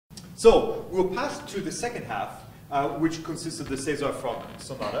So we'll pass to the second half, which consists of the César Franck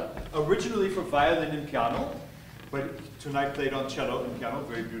Sonata, originally for violin and piano, but tonight played on cello and piano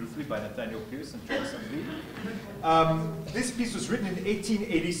very beautifully by Nathaniel and Jongsun Lee. This piece was written in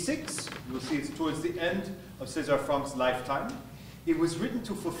 1886. You'll see it's towards the end of César Franck's lifetime. It was written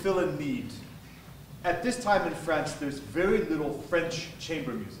to fulfill a need. At this time in France, there's very little French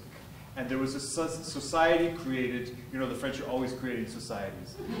chamber music. And there was a society created, you know, the French are always creating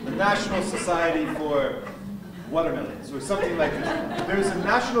societies. The National Society for Watermelons, or something like this. There is a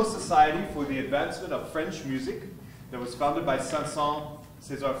National Society for the Advancement of French Music that was founded by Saint-Saëns,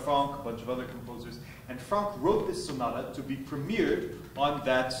 César Franck, a bunch of other composers. And Franck wrote this sonata to be premiered on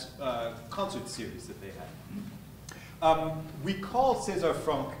that concert series that they had. We call César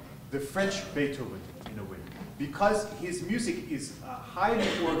Franck the French Beethoven, in a way, because his music is highly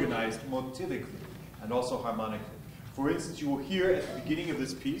organized motivically and also harmonically. For instance, you will hear at the beginning of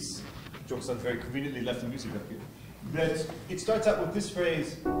this piece, Jongsun very conveniently left the music up here, that it starts out with this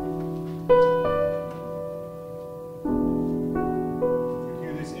phrase. You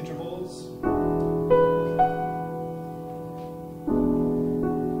hear these intervals.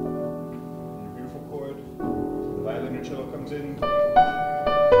 And a beautiful chord. The violin or cello comes in.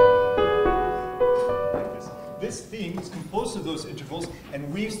 This theme is composed of those intervals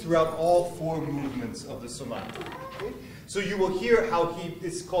and weaves throughout all four movements of the sonata. Okay? So you will hear how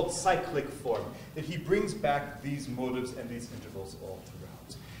it's called cyclic form, that he brings back these motives and these intervals all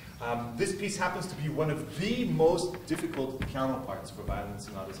throughout. This piece happens to be one of the most difficult piano parts for violin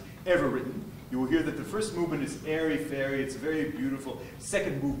sonatas ever written. You will hear that the first movement is airy-fairy, it's very beautiful.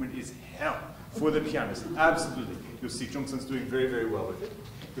 Second movement is hell for the pianist, absolutely. You'll see Jongsun's doing very, very well with it.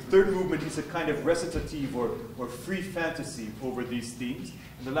 The third movement is a kind of recitative or free fantasy over these themes.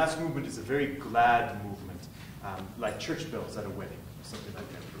 And the last movement is a very glad movement, like church bells at a wedding, or something like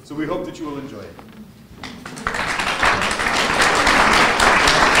that. So we hope that you will enjoy it.